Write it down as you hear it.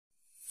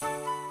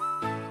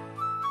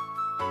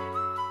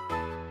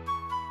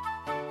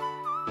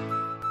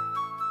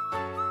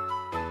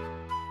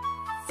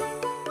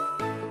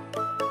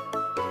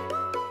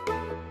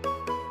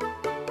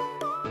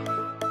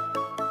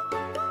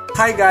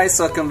Hi guys,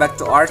 welcome back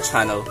to our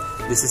channel.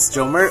 This is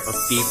Jomer of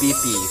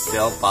PPP,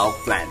 Phil Paul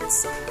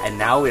Plants.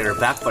 And now we are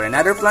back for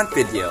another plant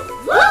video.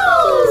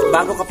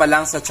 Bago ka pa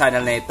lang sa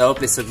channel na ito,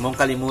 please huwag mong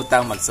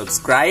kalimutang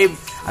mag-subscribe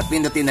at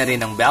pindutin na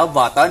rin ang bell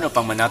button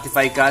upang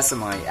ma-notify ka sa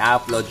mga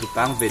i-upload ko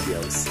pang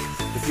videos.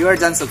 If you are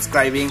done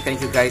subscribing, thank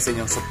you guys sa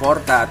inyong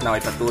suporta at naway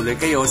patuloy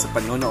kayo sa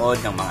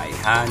panunood ng mga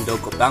ihandog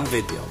ko pang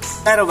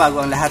videos. Pero bago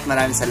ang lahat,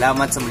 maraming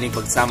salamat sa muling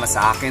pagsama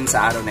sa akin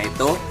sa araw na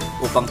ito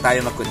upang tayo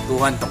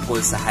magkwentuhan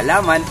tungkol sa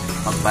halaman,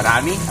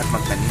 magparami at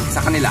magtanim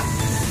sa kanila.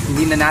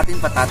 Hindi na natin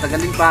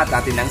patatagalin pa at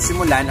atin nang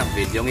simulan ang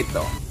videong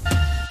ito.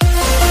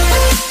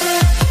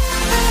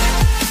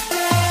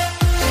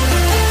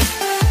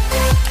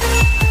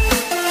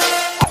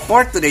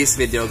 For today's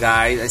video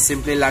guys, ay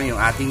simple lang yung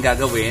ating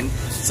gagawin.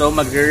 So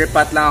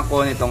magre-repot lang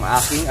ako nitong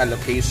aking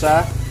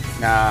Alocasia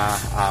na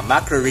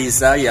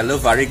Macrorrhiza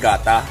Yellow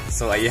Variegata.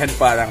 So ayan,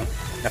 parang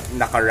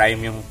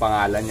naka-rhyme yung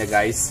pangalan niya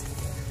guys.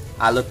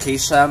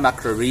 Alocasia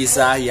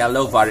Macrorrhiza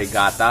Yellow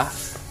Variegata.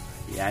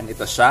 Yan,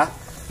 ito siya.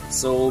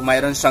 So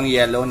mayroon siyang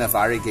yellow na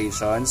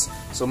variegations.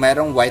 So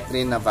mayroong white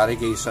rin na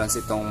variegations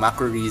itong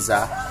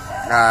Macrorrhiza.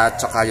 At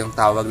saka yung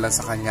tawag lang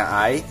sa kanya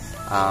ay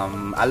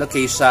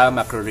Alocasia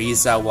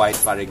Macrorrhiza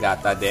White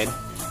Variegata din.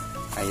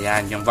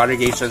 Ayan, yung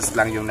variegations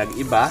lang yung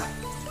nag-iba.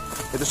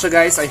 Ito siya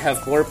guys, I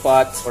have 4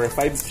 pots or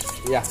 4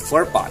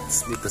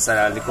 pots dito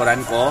sa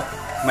likuran ko.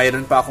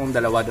 Mayroon pa akong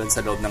dalawa doon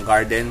sa loob ng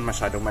garden,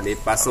 masyadong maliit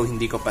pa, so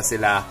hindi ko pa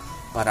sila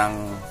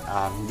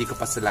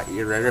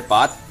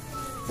i-repot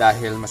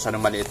dahil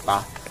masyadong maliit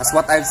pa. As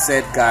what I've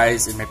said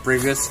guys in my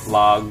previous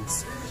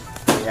vlogs,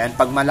 ayan,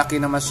 pag malaki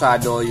na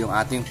masyado yung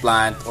ating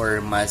plant or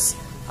mas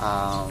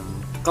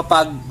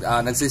kapag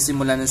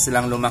nagsisimula na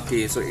silang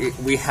lumaki, so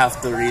we have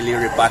to really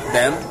repot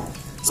them,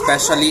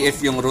 especially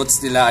if yung roots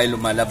nila ay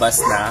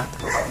lumalabas na,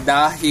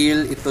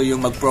 dahil ito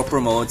yung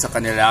magpro-promote sa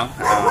kanilang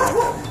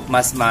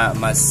mas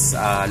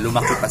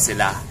lumaki pa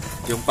sila,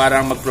 yung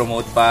parang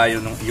mag-promote pa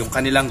yung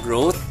kanilang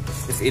growth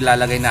if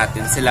ilalagay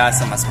natin sila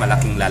sa mas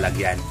malaking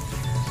lalagyan.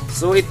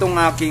 So itong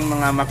aking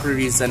mga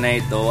Macrorrhiza na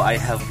ito, I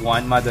have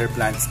 1 mother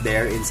plants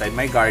there inside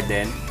my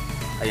garden.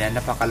 Ayan,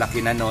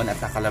 napakalaki na noon at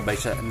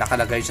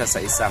nakalagay siya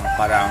sa isang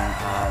parang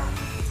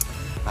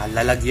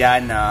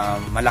lalagyan na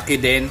malaki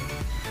din,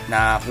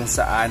 na kung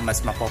saan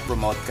mas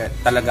mapopromote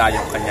talaga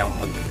yung kanyang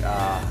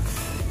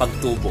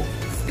pagtubo.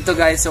 Ito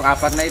guys, yung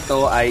 4 na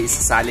ito ay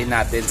isasalin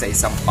natin sa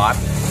isang pot.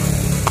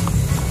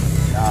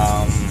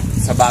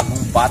 Sa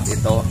bagong pot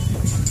ito,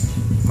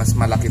 mas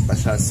malaki pa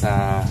siya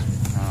sa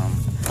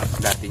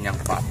dati niyang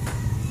pot.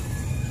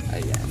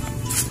 Ayan.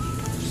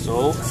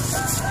 So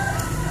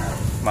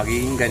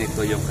magiging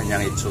ganito yung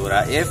kanyang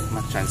itsura if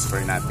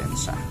ma-transfer natin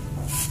siya.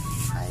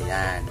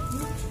 Ayan.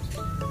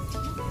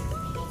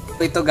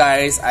 Ito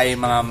guys ay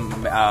mga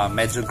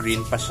medyo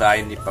green pa siya,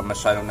 hindi pa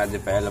masyadong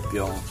na-develop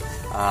yung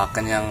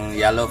kanyang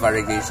yellow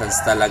variegations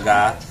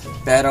talaga.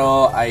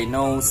 Pero I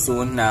know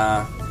soon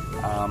na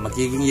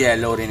magiging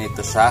yellow rin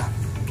ito siya.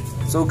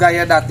 So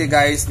gaya dati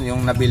guys,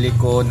 yung nabili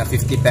ko na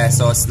 50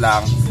 pesos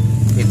lang,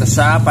 ito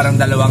siya, parang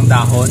 2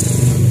 dahon.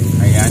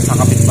 Ayan, sa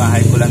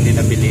kapitbahay ko lang din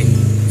nabili.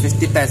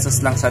 50 pesos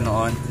lang siya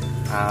noon.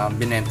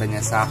 Binenta niya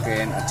sa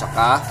akin at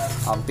saka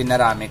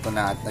pinarami ko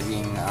na at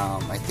naging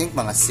I think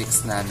mga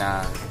 6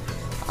 na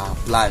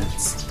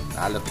plants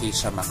na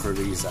Alocasia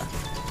Macrorrhiza.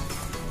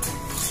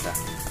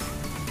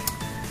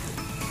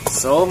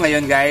 So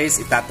ngayon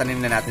guys, itatanim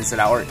na natin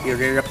sila or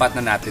i-repot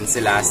na natin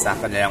sila sa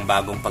kanilang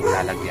bagong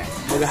paglalagyan.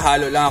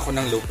 Maghahalo lang ako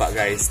ng lupa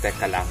guys,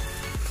 teka lang.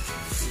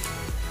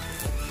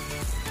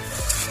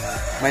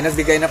 May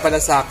nagbigay na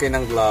pala sa akin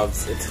ng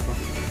gloves. Ito,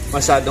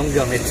 masyadong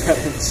gamit na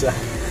rin siya.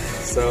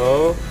 So,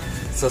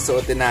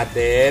 susuotin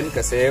natin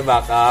kasi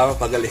baka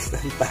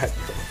mapagalitan tayo.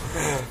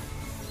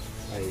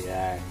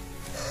 Ayan.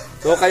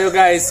 So, kayo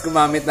guys,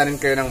 gumamit na rin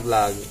kayo ng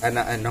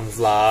ng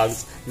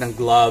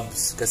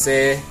gloves.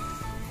 Kasi,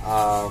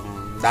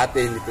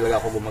 dati hindi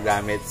talaga ako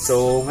gumagamit.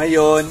 So,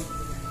 ngayon,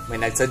 may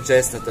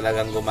nagsuggest na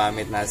talagang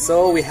gumamit na.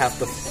 So, we have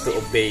to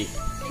obey.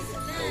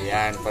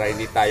 Ayan, para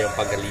hindi tayo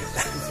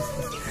pagalitan.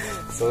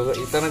 So,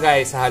 ito na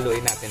guys, haluin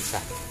natin siya.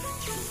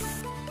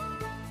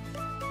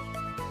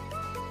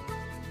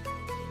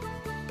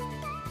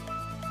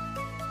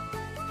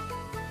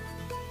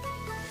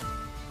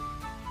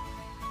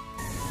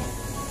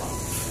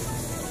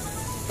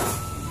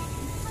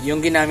 Yung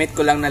ginamit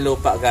ko lang na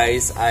lupa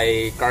guys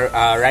ay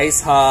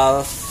rice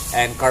hull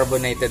and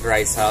carbonated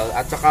rice hull.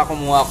 At saka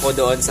kumuha ko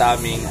doon sa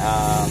aming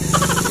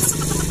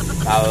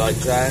tawag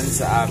dyan,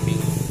 sa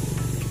aming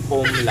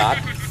home lot.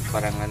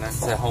 Parang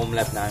sa home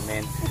lot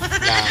namin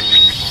ng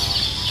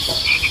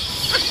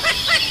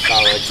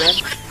tawag dyan,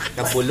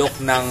 na bulok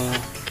ng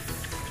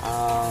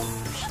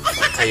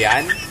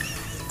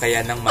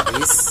kayan ng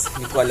mais.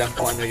 Hindi ko alam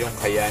kung ano yung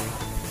kayan.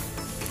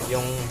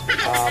 Yung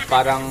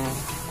parang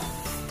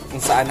kung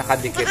saan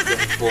nakadikit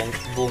yung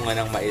bunga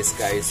ng mais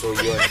guys. So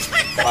yun,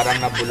 parang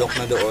nabulok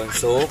na doon.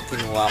 So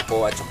kinuha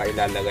ko at saka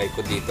ilalagay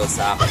ko dito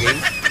sa aking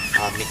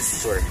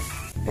mixture.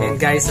 And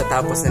guys,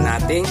 natapos na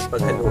natin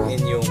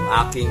paghaluin yung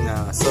aking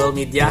soil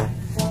media.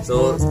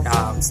 So,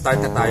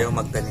 start na tayo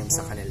magtanim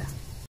sa kanila.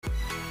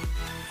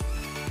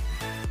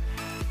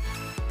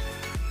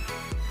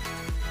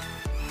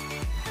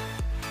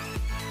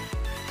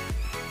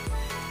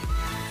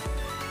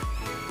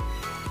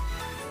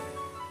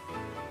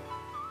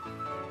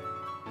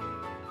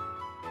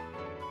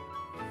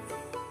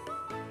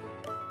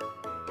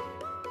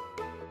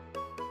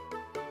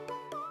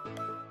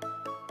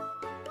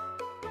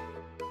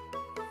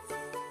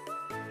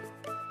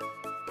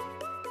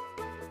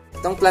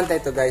 Itong planta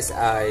ito guys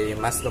ay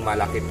mas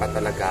lumalaki pa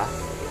talaga.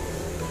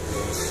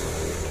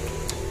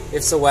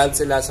 If sa wild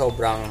sila,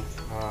 sobrang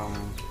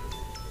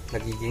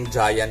nagiging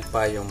giant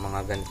pa yung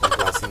mga ganitong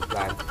klaseng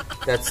plant.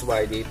 That's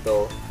why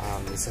dito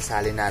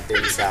isasali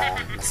natin sa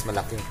mas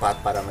malaking pot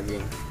para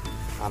maging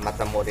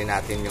matamo rin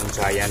natin yung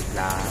giant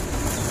na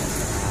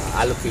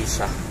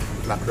Alocasia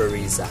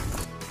macrorrhiza.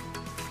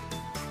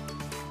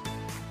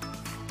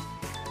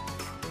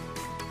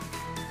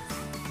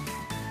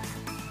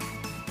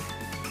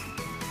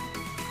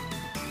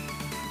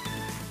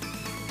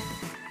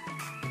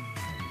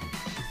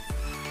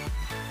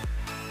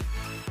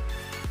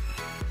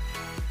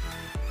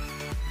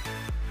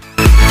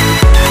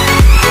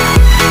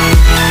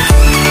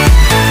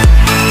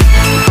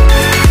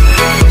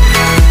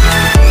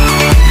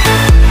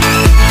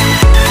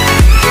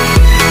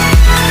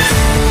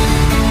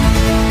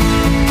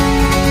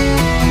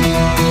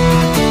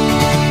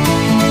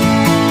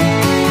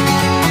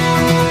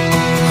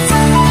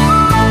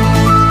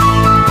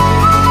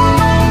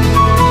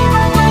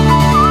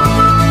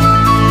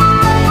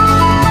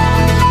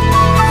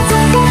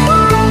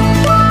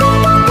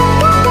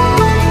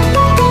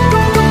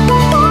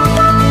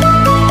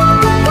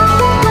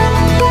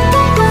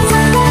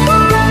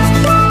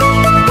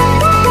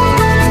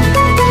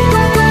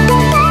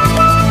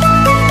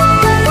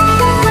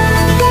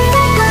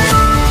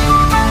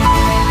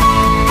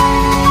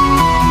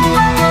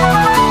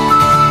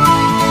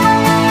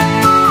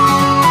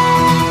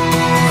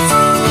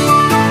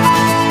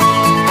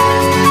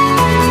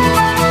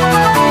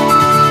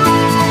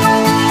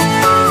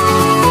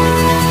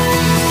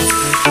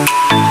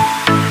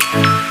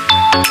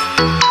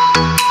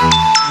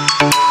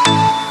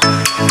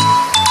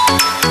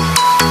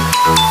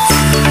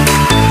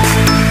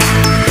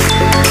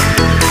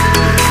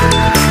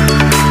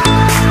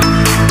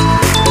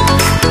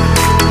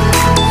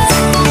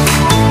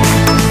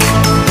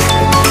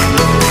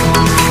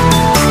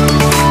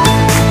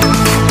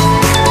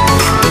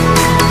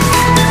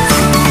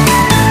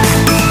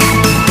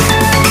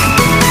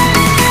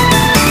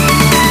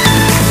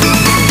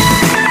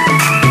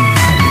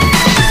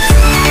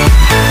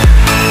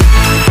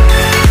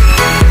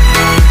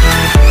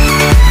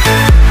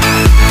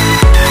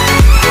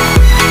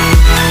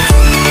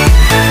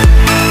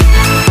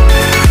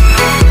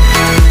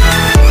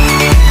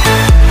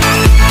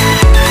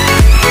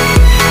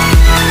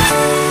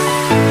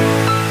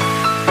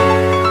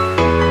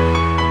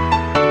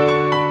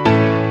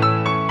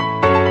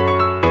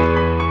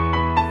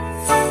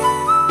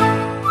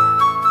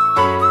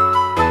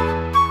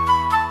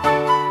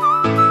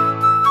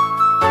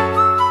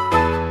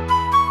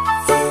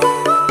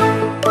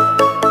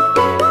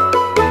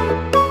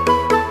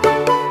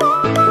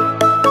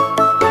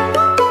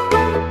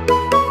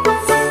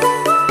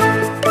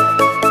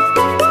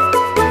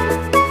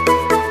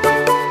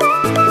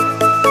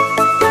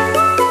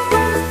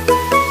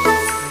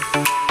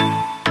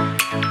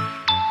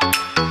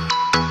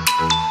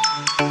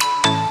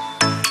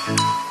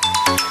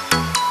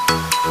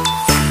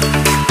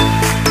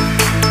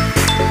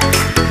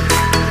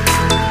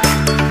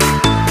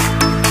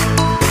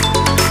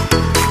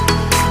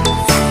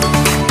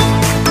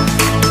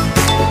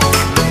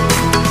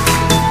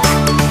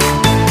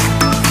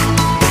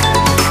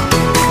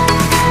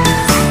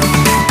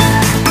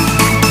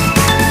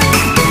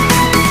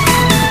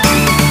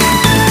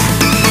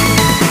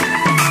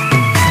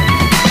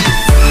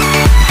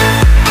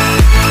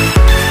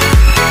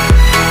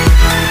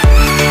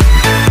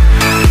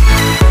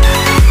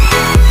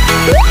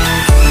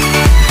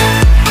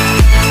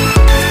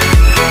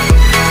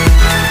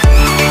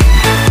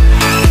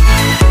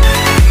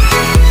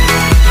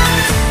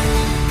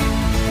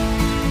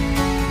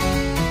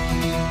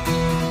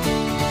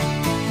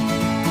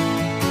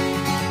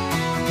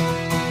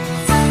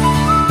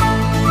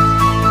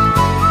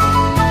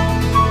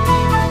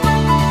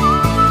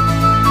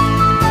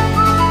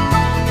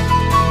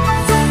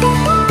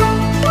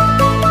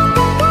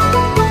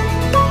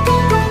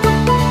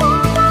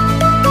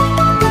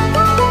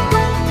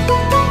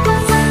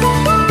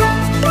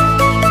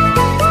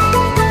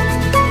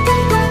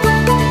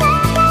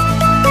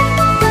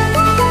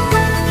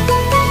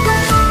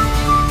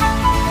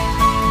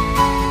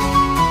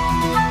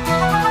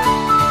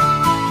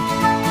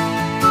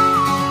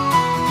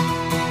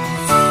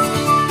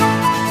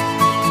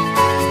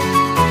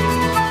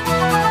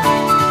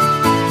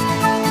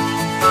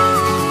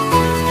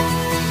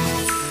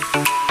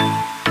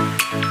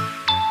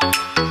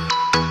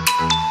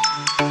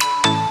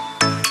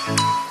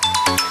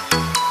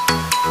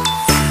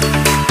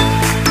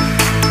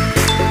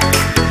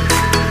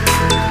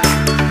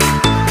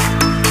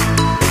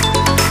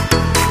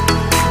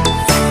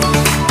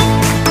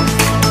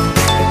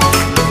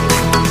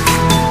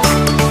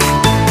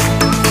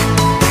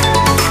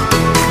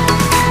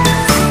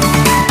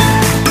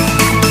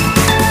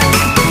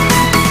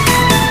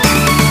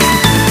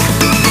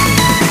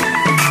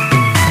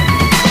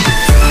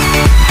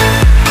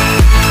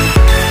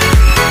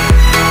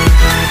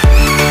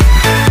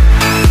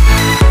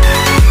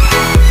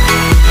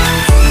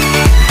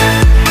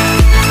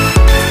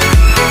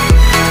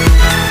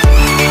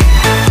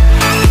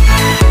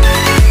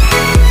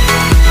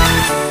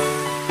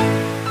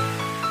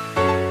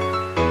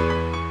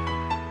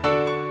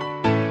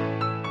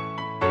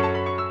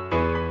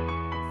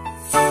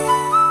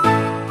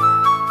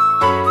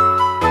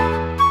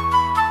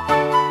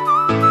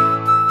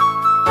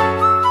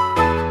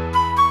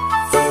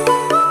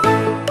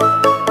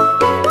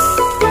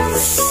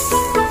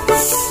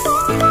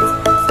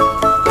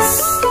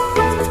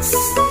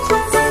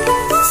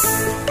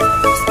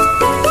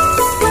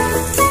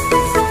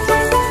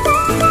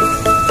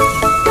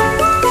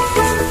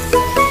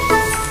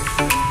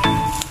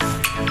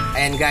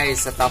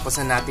 guys,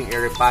 tapos na nating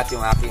i-repot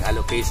yung aking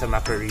Alocasia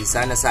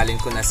macrorrhiza. Nasalin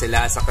ko na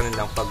sila sa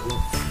kanilang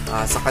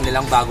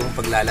bagong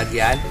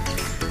paglalagyan.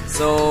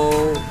 So,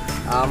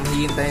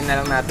 hihintayin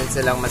na lang natin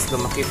silang mas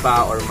lumaki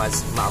pa or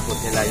mas maabot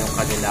nila yung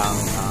kanilang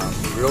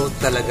growth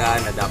talaga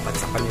na dapat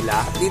sa kanila.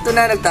 Dito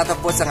na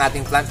nagtatapos ang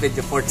ating plant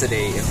video for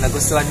today. If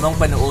nagustuhan mong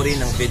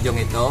panoorin ng video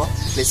ito,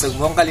 please huwag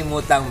mong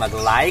kalimutang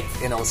mag-like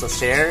and also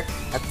share.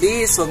 At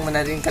least huwag mo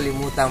na rin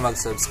kalimutang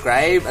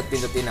mag-subscribe at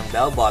pindutin ang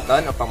bell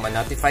button upang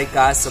ma-notify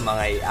ka sa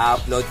mga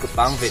i-upload ko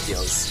pang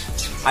videos.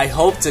 I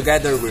hope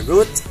together we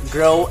root,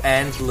 grow,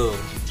 and bloom.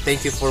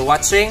 Thank you for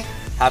watching.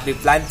 Happy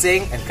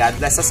planting and God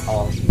bless us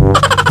all.